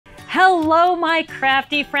Hello, my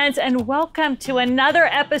crafty friends, and welcome to another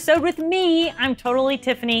episode with me. I'm Totally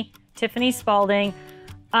Tiffany, Tiffany Spalding.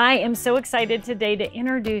 I am so excited today to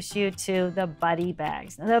introduce you to the Buddy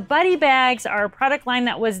Bags. Now, the Buddy Bags are a product line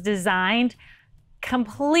that was designed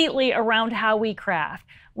completely around how we craft.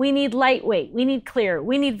 We need lightweight, we need clear,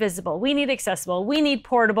 we need visible, we need accessible, we need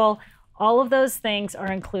portable. All of those things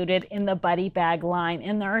are included in the Buddy Bag line,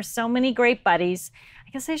 and there are so many great buddies.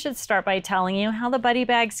 I guess I should start by telling you how the Buddy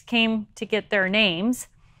Bags came to get their names.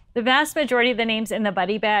 The vast majority of the names in the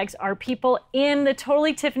Buddy Bags are people in the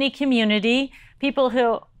Totally Tiffany community, people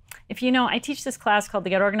who, if you know, I teach this class called the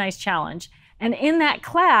Get Organized Challenge, and in that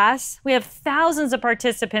class, we have thousands of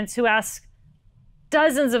participants who ask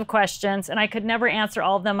dozens of questions, and I could never answer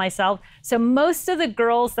all of them myself. So most of the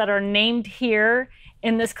girls that are named here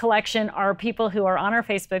in this collection are people who are on our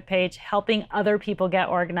Facebook page helping other people get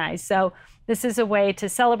organized. So this is a way to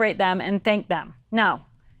celebrate them and thank them. Now,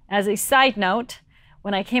 as a side note,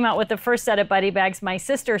 when I came out with the first set of Buddy Bags, my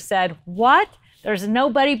sister said, "What? There's no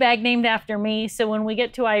Buddy Bag named after me." So when we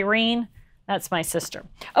get to Irene, that's my sister.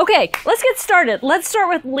 Okay, let's get started. Let's start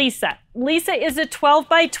with Lisa. Lisa is a 12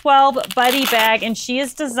 by 12 Buddy Bag, and she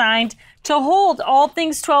is designed to hold all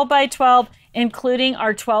things 12 by 12, including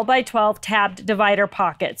our 12 by 12 tabbed divider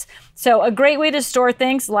pockets. So a great way to store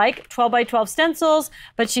things like 12 by 12 stencils,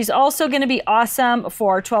 but she's also going to be awesome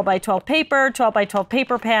for 12 by 12 paper, 12 by 12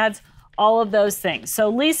 paper pads, all of those things. So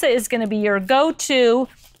Lisa is going to be your go-to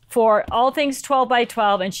for all things 12 by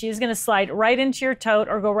 12, and she's going to slide right into your tote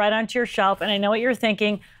or go right onto your shelf. And I know what you're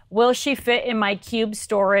thinking, will she fit in my cube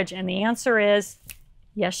storage? And the answer is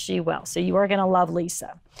yes, she will. So you are going to love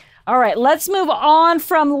Lisa. All right, let's move on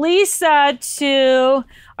from Lisa to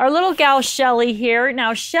our little gal, Shelly here.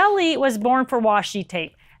 Now, Shelly was born for washi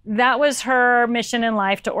tape. That was her mission in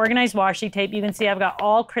life, to organize washi tape. You can see I've got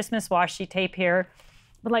all Christmas washi tape here.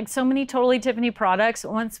 But like so many Totally Tiffany products,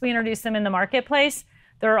 once we introduce them in the marketplace,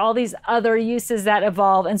 there are all these other uses that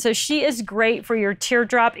evolve. And so she is great for your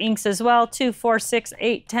teardrop inks as well. 2, 4, 6,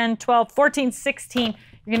 8, 10, 12, 14, 16.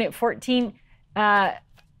 You're gonna get 14,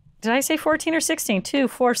 did I say 14 or 16? 2,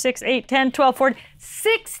 4, 6, 8, 10, 12, 14,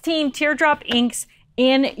 16 teardrop inks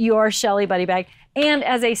in your Shelly Buddy Bag. And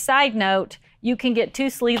as a side note, you can get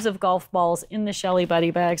 2 sleeves of golf balls in the Shelly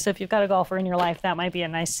Buddy Bag. So if you've got a golfer in your life, that might be a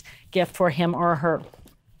nice gift for him or her.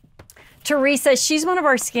 Theresa, she's one of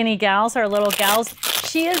our skinny gals, our little gals.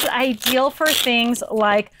 She is ideal for things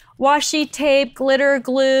like washi tape, glitter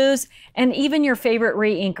glues, and even your favorite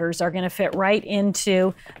re-inkers are going to fit right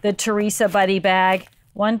into the Theresa Buddy Bag.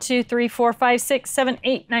 1, 2, 3, 4, 5, 6, 7,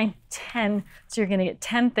 8, 9, 10. So you're going to get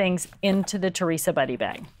 10 things into the Theresa Buddy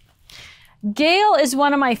Bag. Gail is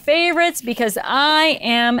one of my favorites because I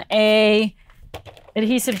am a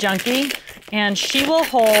adhesive junkie, and she will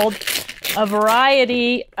hold a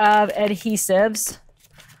variety of adhesives.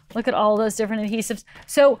 Look at all those different adhesives.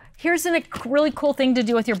 So here's a really cool thing to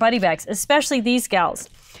do with your Buddy Bags, especially these gals,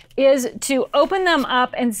 is to open them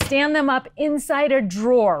up and stand them up inside a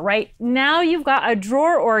drawer, right? Now you've got a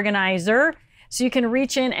drawer organizer, so you can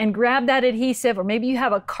reach in and grab that adhesive, or maybe you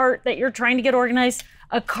have a cart that you're trying to get organized,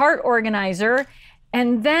 a cart organizer,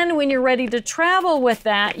 and then when you're ready to travel with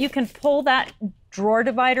that, you can pull that drawer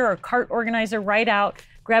divider or cart organizer right out,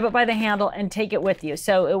 grab it by the handle, and take it with you.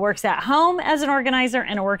 So it works at home as an organizer,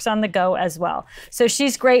 and it works on the go as well. So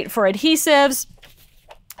she's great for adhesives.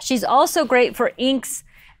 She's also great for inks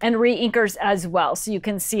and re-inkers as well. So you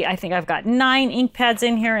can see, I think I've got 9 ink pads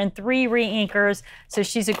in here and 3 re-inkers. So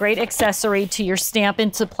she's a great accessory to your stamp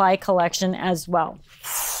and supply collection as well.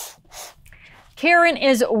 Karen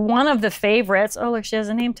is one of the favorites. Oh, look, she has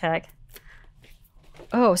a name tag.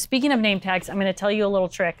 Oh, speaking of name tags, I'm going to tell you a little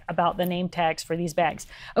trick about the name tags for these bags.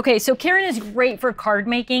 Okay, so Karen is great for card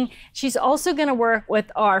making. She's also going to work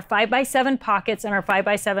with our 5x7 pockets and our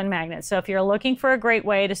 5x7 magnets. So if you're looking for a great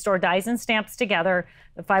way to store dies and stamps together,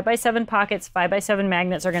 the 5x7 pockets, 5x7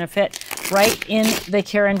 magnets are going to fit right in the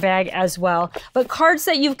Karen bag as well. But cards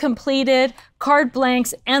that you've completed, card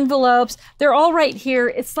blanks, envelopes, they're all right here.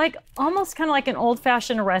 It's like almost kind of like an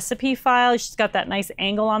old-fashioned recipe file. She's got that nice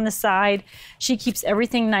angle on the side. She keeps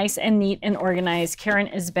everything nice and neat and organized. Karen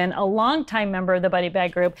has been a longtime member of the Buddy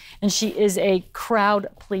Bag group, and she is a crowd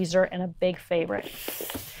pleaser and a big favorite.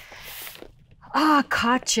 Ah,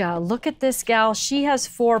 Katja, look at this gal. She has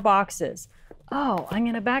 4 boxes. Oh, I'm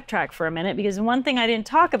going to backtrack for a minute, because one thing I didn't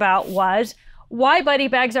talk about was why Buddy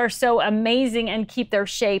Bags are so amazing and keep their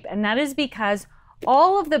shape. And that is because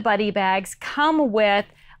all of the Buddy Bags come with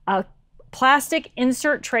a plastic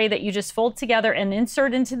insert tray that you just fold together and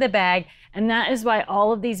insert into the bag. And that is why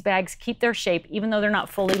all of these bags keep their shape, even though they're not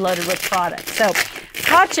fully loaded with product. So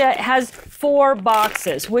Katja has 4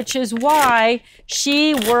 boxes, which is why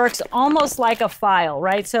she works almost like a file,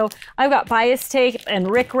 right? So I've got bias tape and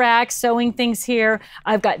rickrack sewing things here.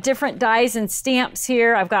 I've got different dies and stamps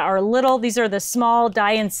here. I've got our little, these are the small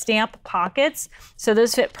die and stamp pockets. So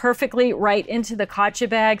those fit perfectly right into the gotcha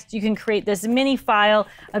bags. You can create this mini file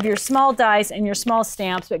of your small dies and your small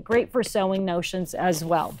stamps, but great for sewing notions as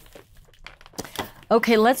well.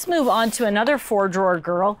 Okay, let's move on to another 4-drawer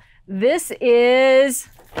girl. This is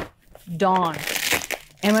Dawn.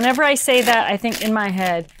 And whenever I say that, I think in my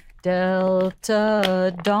head,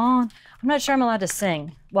 Delta Dawn. I'm not sure I'm allowed to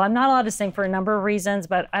sing. Well, I'm not allowed to sing for a number of reasons,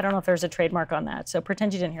 but I don't know if there's a trademark on that. So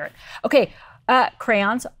pretend you didn't hear it. Okay,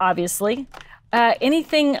 crayons, obviously.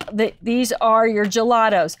 Anything that these are your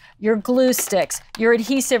gelatos, your glue sticks, your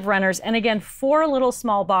adhesive runners, and again, 4 little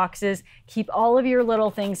small boxes. Keep all of your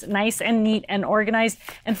little things nice and neat and organized.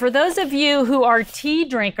 And for those of you who are tea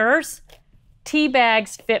drinkers, tea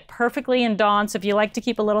bags fit perfectly in Dawn. So if you like to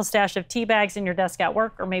keep a little stash of tea bags in your desk at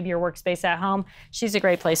work or maybe your workspace at home, she's a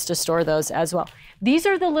great place to store those as well. These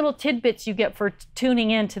are the little tidbits you get for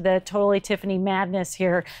tuning in to the Totally Tiffany madness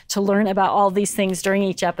here to learn about all these things during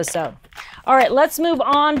each episode. All right, let's move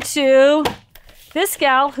on to this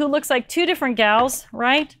gal who looks like 2 different gals,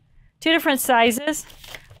 right? 2 different sizes,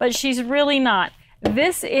 but she's really not.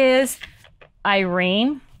 This is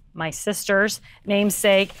Irene, my sister's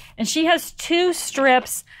namesake, and she has 2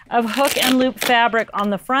 strips of hook and loop fabric on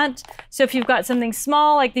the front. So if you've got something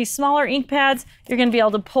small, like these smaller ink pads, you're gonna be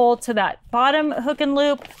able to pull to that bottom hook and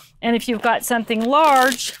loop. And if you've got something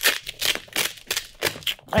large,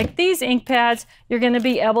 like these ink pads, you're gonna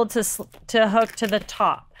be able to hook to the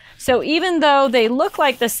top. So even though they look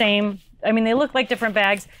like the same, I mean, they look like different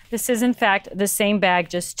bags, this is in fact the same bag,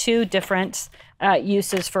 just 2 different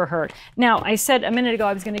uses for her. Now, I said a minute ago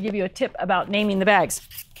I was going to give you a tip about naming the bags.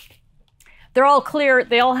 They're all clear,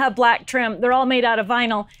 they all have black trim, they're all made out of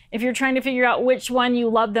vinyl. If you're trying to figure out which one you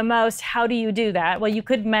love the most, how do you do that? Well, you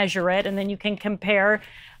could measure it and then you can compare.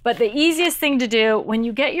 But the easiest thing to do when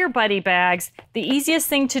you get your buddy bags, the easiest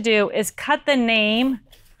thing to do is cut the name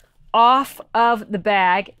off of the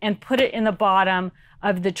bag and put it in the bottom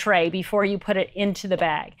of the tray before you put it into the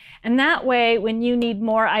bag. And that way, when you need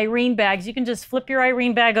more Irene bags, you can just flip your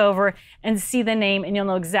Irene bag over and see the name and you'll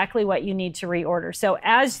know exactly what you need to reorder. So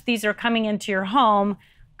as these are coming into your home,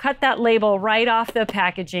 cut that label right off the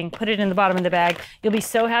packaging, put it in the bottom of the bag. You'll be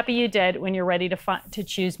so happy you did when you're ready to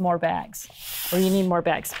choose more bags, or you need more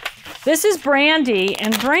bags. This is Brandy,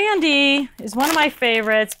 and Brandy is one of my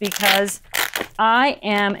favorites because I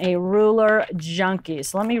am a ruler junkie.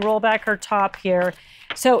 So let me roll back her top here.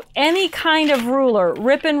 So any kind of ruler,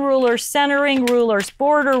 ribbon rulers, centering rulers,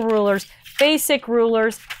 border rulers, basic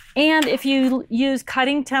rulers, and if you use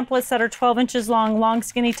cutting templates that are 12 inches long, long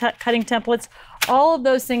skinny cutting templates, all of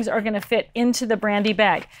those things are going to fit into the Brandy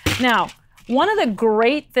bag. Now, one of the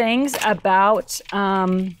great things about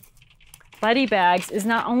buddy bags is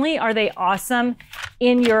not only are they awesome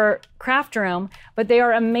in your craft room, but they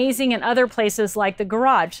are amazing in other places like the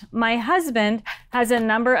garage. My husband has a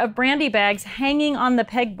number of Brandy bags hanging on the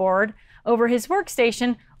pegboard over his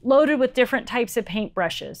workstation, loaded with different types of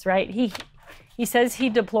paintbrushes, right? He says he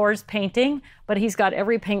deplores painting, but he's got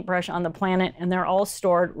every paintbrush on the planet, and they're all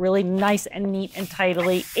stored really nice and neat and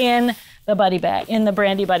tidily in the buddy bag, in the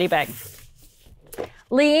Brandy buddy bag.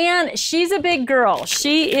 Leanne, she's a big girl.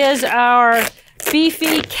 She is our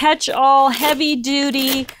beefy, catch-all,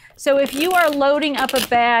 heavy-duty. So if you are loading up a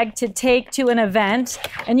bag to take to an event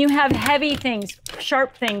and you have heavy things,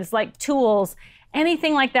 sharp things like tools,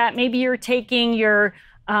 anything like that, maybe you're taking your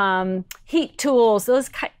heat tools, those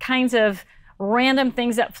kinds of random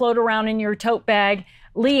things that float around in your tote bag,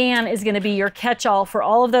 Leanne is going to be your catch-all for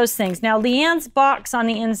all of those things. Now, Leanne's box on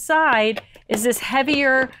the inside is this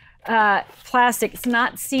heavier plastic. It's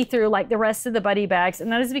not see-through like the rest of the buddy bags,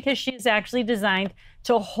 and that is because she is actually designed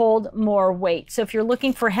to hold more weight. So if you're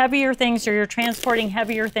looking for heavier things or you're transporting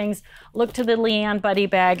heavier things, look to the Leanne buddy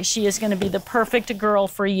bag. She is going to be the perfect girl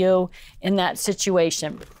for you in that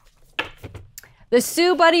situation. The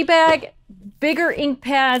Sue buddy bag, bigger ink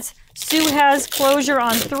pads. Sue has closure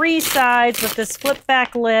on 3 sides with this flip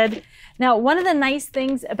back lid. Now, one of the nice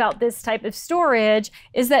things about this type of storage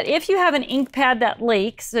is that if you have an ink pad that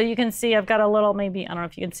leaks, so you can see I've got a little, maybe, I don't know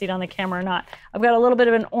if you can see it on the camera or not, I've got a little bit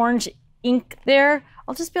of an orange ink there.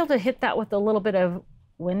 I'll just be able to hit that with a little bit of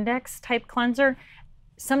Windex type cleanser.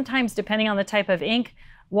 Sometimes, depending on the type of ink,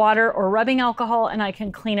 water or rubbing alcohol, and I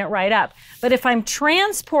can clean it right up. But if I'm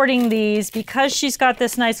transporting these, because she's got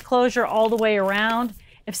this nice closure all the way around,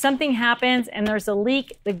 If something happens and there's a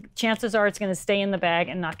leak, the chances are it's going to stay in the bag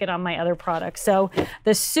and not get on my other products. So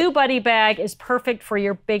the Sue Buddy bag is perfect for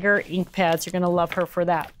your bigger ink pads. You're going to love her for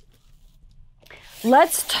that.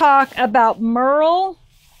 Let's talk about Merle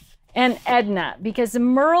and Edna, because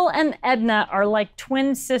Merle and Edna are like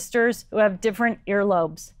twin sisters who have different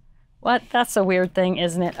earlobes. What? That's a weird thing,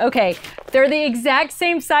 isn't it? Okay, they're the exact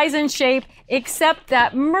same size and shape, except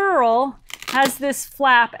that Merle has this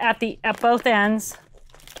flap at both ends.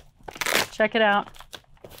 Check it out.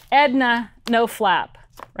 Edna, no flap,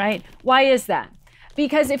 right? Why is that?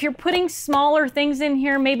 Because if you're putting smaller things in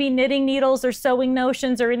here, maybe knitting needles or sewing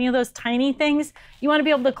notions or any of those tiny things, you want to be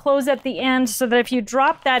able to close at the end so that if you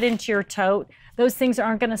drop that into your tote, those things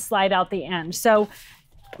aren't going to slide out the end. So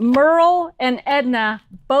Merle and Edna,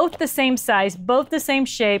 both the same size, both the same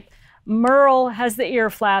shape. Merle has the ear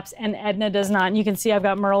flaps and Edna does not. And you can see I've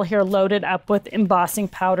got Merle here loaded up with embossing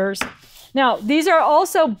powders. Now, these are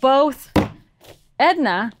also both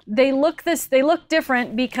Edna. They look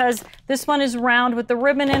different because this one is round with the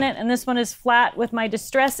ribbon in it and this one is flat with my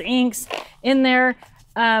distress inks in there.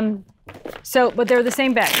 But they're the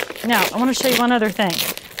same bag. Now, I want to show you one other thing.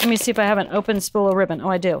 Let me see if I have an open spool of ribbon. Oh,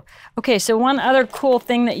 I do. Okay, so one other cool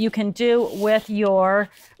thing that you can do with your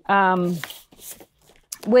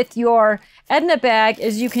Edna bag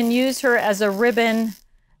is you can use her as a ribbon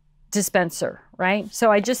dispenser, right?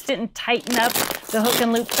 So I just didn't tighten up the hook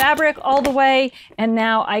and loop fabric all the way, and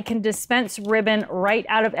now I can dispense ribbon right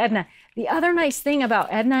out of Edna. The other nice thing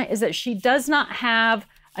about Edna is that she does not have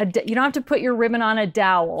you don't have to put your ribbon on a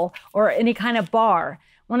dowel or any kind of bar.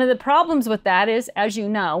 One of the problems with that is, as you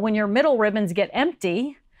know, when your middle ribbons get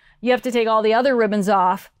empty, you have to take all the other ribbons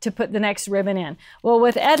off to put the next ribbon in. Well,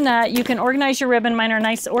 with Edna, you can organize your ribbon. Mine are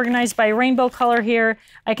nice organized by rainbow color here.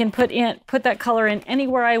 I can put that color in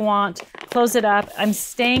anywhere I want, close it up. I'm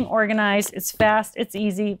staying organized. It's fast, it's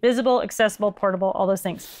easy, visible, accessible, portable, all those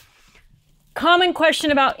things. Common question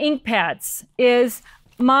about ink pads is,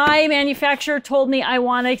 my manufacturer told me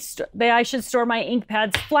I should store my ink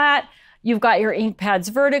pads flat. You've got your ink pads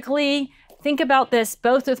vertically. Think about this,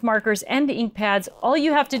 both with markers and ink pads. All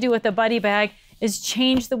you have to do with the Buddy bag is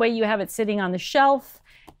change the way you have it sitting on the shelf,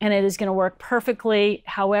 and it is going to work perfectly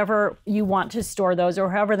however you want to store those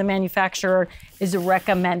or however the manufacturer is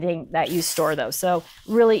recommending that you store those. So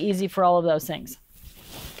really easy for all of those things.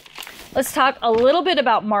 Let's talk a little bit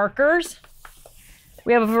about markers.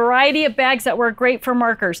 We have a variety of bags that work great for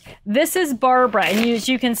markers. This is Barbara, and as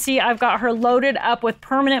you can see, I've got her loaded up with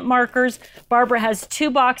permanent markers. Barbara has 2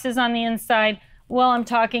 boxes on the inside. While I'm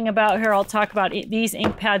talking about her, I'll talk about these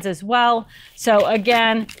ink pads as well. So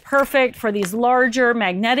again, perfect for these larger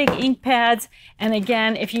magnetic ink pads. And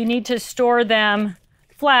again, if you need to store them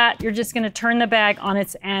flat, you're just going to turn the bag on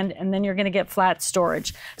its end, and then you're going to get flat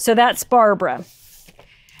storage. So that's Barbara.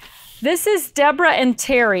 This is Deborah and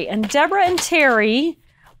Terry, and Deborah and Terry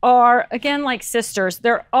are, again, like sisters.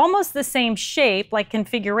 They're almost the same shape, like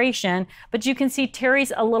configuration, but you can see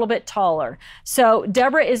Terry's a little bit taller. So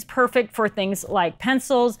Deborah is perfect for things like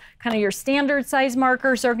pencils, kind of your standard size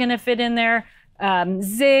markers are gonna fit in there,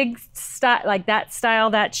 zig style, like that style,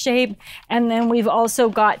 that shape. And then we've also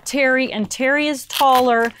got Terry, and Terry is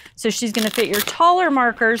taller, so she's gonna fit your taller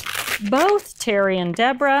markers. Both Terry and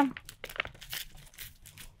Deborah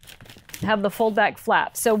have the fold back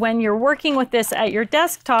flap. So when you're working with this at your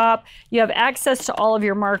desktop, you have access to all of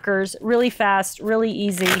your markers really fast, really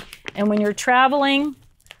easy. And when you're traveling,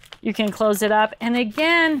 you can close it up. And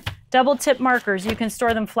again, double tip markers. You can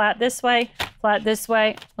store them flat this way, flat this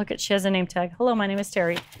way. Look at, she has a name tag. Hello, my name is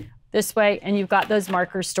Terry. This way, and you've got those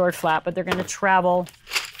markers stored flat, but they're gonna travel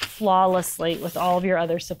flawlessly with all of your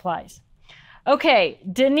other supplies. Okay,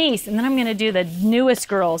 Denise, and then I'm gonna do the newest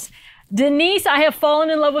girls. Denise, I have fallen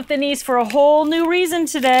in love with Denise for a whole new reason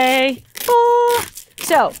today. Oh.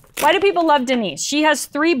 So, why do people love Denise? She has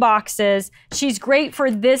 3 boxes. She's great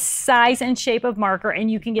for this size and shape of marker,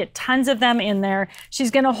 and you can get tons of them in there.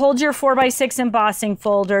 She's gonna hold your 4x6 embossing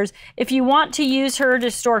folders. If you want to use her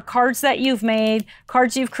to store cards that you've made,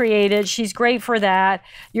 cards you've created, she's great for that.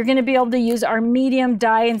 You're gonna be able to use our medium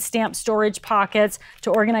die and stamp storage pockets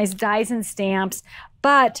to organize dies and stamps.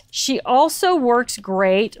 But she also works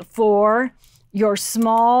great for your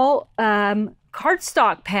small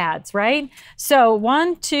cardstock pads, right? So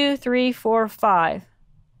 1, 2, 3, 4, 5.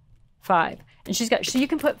 And she's got, so you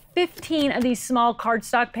can put 15 of these small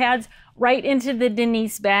cardstock pads right into the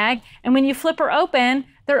Denise bag. And when you flip her open,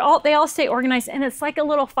 they all stay organized, and it's like a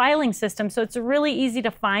little filing system. So it's really easy to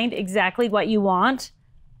find exactly what you want.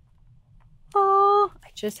 Oh, I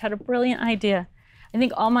just had a brilliant idea. I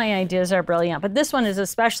think all my ideas are brilliant, but this one is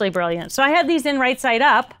especially brilliant. So I had these in right side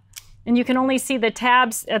up, and you can only see the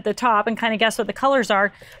tabs at the top and kind of guess what the colors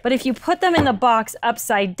are. But if you put them in the box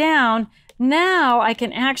upside down, now I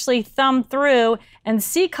can actually thumb through and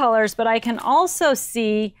see colors, but I can also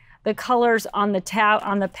see the colors on the tab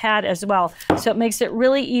on the pad as well. So it makes it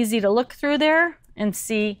really easy to look through there and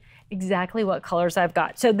see exactly what colors I've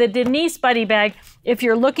got. So the Denise Buddy Bag, if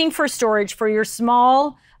you're looking for storage for your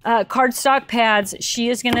small cardstock pads, she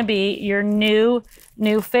is going to be your new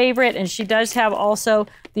favorite, and she does have also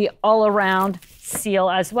the all-around seal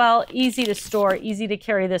as well. Easy to store, easy to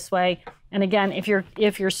carry this way. And again, if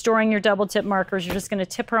you're storing your double tip markers, you're just going to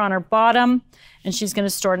tip her on her bottom, and she's going to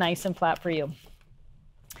store nice and flat for you.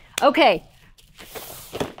 Okay,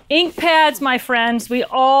 ink pads, my friends. We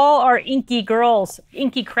all are inky girls,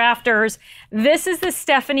 inky crafters. This is the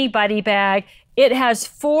Stephanie Buddy Bag. It has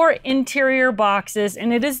 4 interior boxes,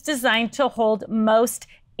 and it is designed to hold most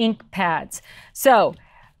ink pads. So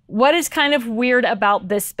what is kind of weird about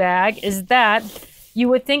this bag is that you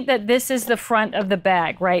would think that this is the front of the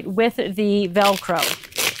bag, right, with the Velcro.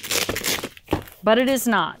 But it is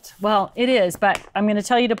not. Well, it is, but I'm going to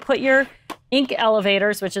tell you to put your ink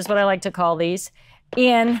elevators, which is what I like to call these,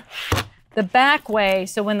 in the back way,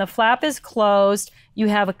 so when the flap is closed, you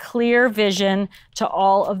have a clear vision to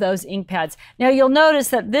all of those ink pads. Now you'll notice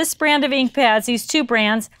that this brand of ink pads, these 2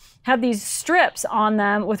 brands, have these strips on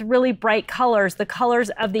them with really bright colors, the colors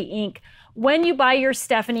of the ink. When you buy your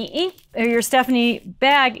Stephanie ink or your Stephanie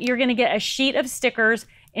bag, you're going to get a sheet of stickers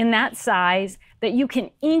in that size that you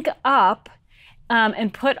can ink up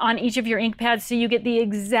and put on each of your ink pads so you get the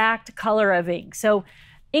exact color of ink. So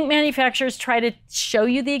ink manufacturers try to show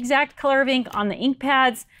you the exact color of ink on the ink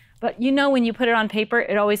pads, but you know when you put it on paper,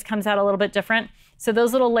 it always comes out a little bit different. So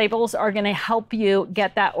those little labels are going to help you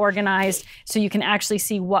get that organized so you can actually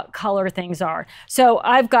see what color things are. So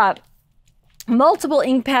I've got multiple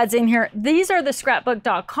ink pads in here. These are the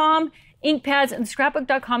Scrapbook.com ink pads, and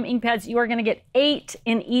Scrapbook.com ink pads, you are going to get 8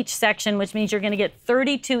 in each section, which means you're going to get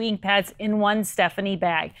 32 ink pads in one Stephanie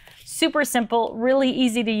bag. Super simple, really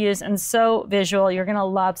easy to use, and so visual. You're going to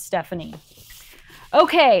love Stephanie.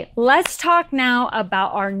 Okay, let's talk now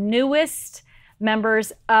about our newest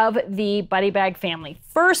members of the Buddy Bag family.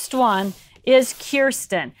 First one is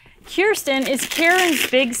Kirsten. Kirsten is Karen's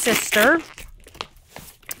big sister.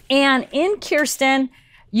 And in Kirsten,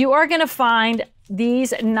 you are going to find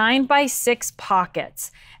these 9x6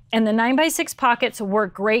 pockets. And the 9x6 pockets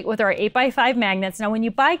work great with our 8x5 magnets. Now, when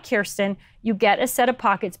you buy Kirsten, you get a set of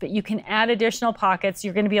pockets, but you can add additional pockets.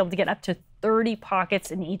 You're going to be able to get up to 30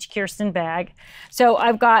 pockets in each Kirsten bag. So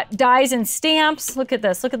I've got dies and stamps. Look at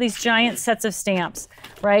this. Look at these giant sets of stamps,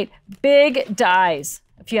 right? Big dies.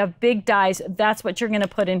 If you have big dies, that's what you're going to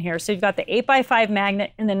put in here. So you've got the 8x5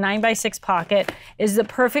 magnet and the 9x6 pocket is the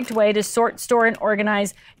perfect way to sort, store, and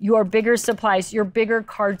organize your bigger supplies, your bigger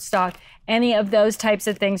cardstock. Any of those types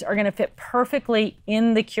of things are going to fit perfectly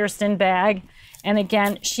in the Kirsten bag. And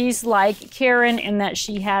again, she's like Karen in that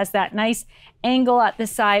she has that nice angle at the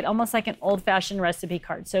side, almost like an old-fashioned recipe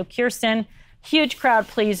card. So Kirsten, huge crowd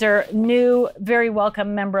pleaser, new, very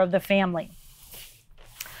welcome member of the family.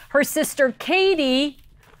 Her sister Katie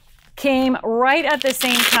came right at the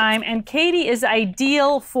same time, and Katie is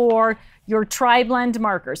ideal for your tri-blend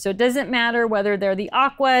markers. So it doesn't matter whether they're the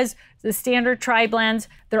aquas, the standard tri-blends,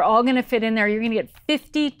 they're all going to fit in there. You're going to get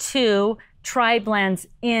 52 tri-blends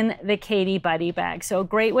in the Katie Buddy Bag. So a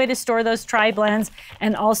great way to store those tri-blends,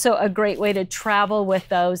 and also a great way to travel with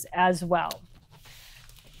those as well.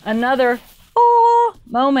 Another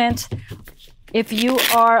moment, if you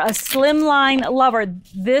are a slimline lover,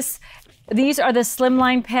 these are the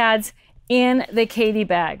slimline pads in the Katie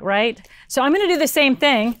bag, right? So I'm going to do the same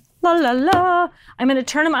thing. La la la. I'm going to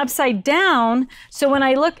turn them upside down. So when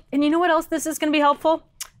I look, and you know what else this is going to be helpful?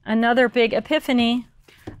 Another big epiphany.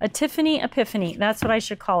 A Tiffany epiphany, that's what I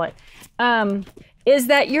should call it, is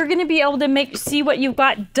that you're going to be able to see what you've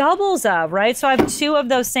got doubles of, right? So I have 2 of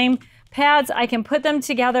those same pads. I can put them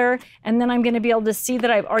together, and then I'm going to be able to see that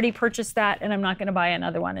I've already purchased that, and I'm not going to buy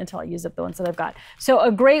another one until I use up the ones that I've got. So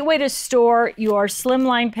a great way to store your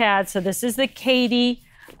slimline pads. So this is the Katie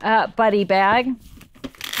Buddy Bag.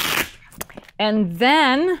 And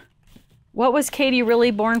then, what was Katie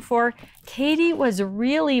really born for? Katie was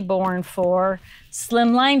really born for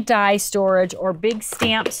slimline die storage or big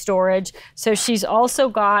stamp storage. So she's also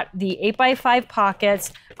got the 8x5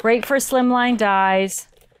 pockets, great for slimline dies.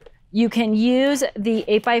 You can use the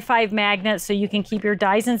 8x5 magnets so you can keep your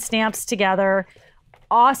dies and stamps together.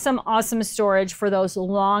 Awesome, awesome storage for those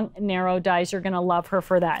long, narrow dies. You're going to love her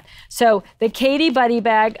for that. So the Katie Buddy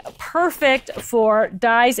Bag, perfect for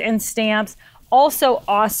dies and stamps. Also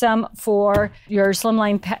awesome for your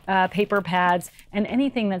slimline paper pads and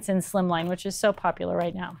anything that's in slimline, which is so popular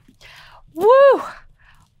right now. Woo!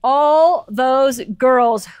 All those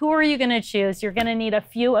girls, who are you gonna choose? You're gonna need a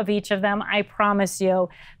few of each of them, I promise you.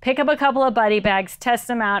 Pick up a couple of buddy bags, test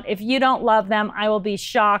them out. If you don't love them, I will be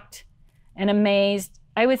shocked and amazed.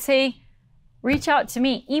 I would say, reach out to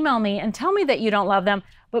me, email me, and tell me that you don't love them.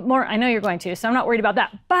 But more, I know you're going to, so I'm not worried about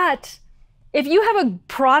that. But if you have a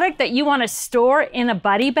product that you wanna store in a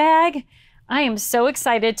buddy bag, I am so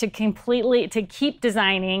excited to keep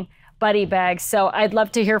designing buddy bags. So I'd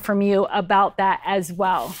love to hear from you about that as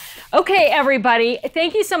well. Okay, everybody,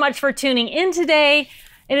 thank you so much for tuning in today.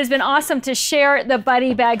 It has been awesome to share the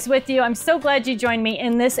buddy bags with you. I'm so glad you joined me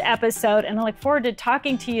in this episode, and I look forward to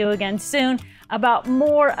talking to you again soon about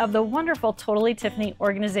more of the wonderful Totally Tiffany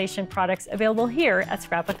organization products available here at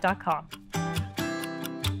Scrapbook.com.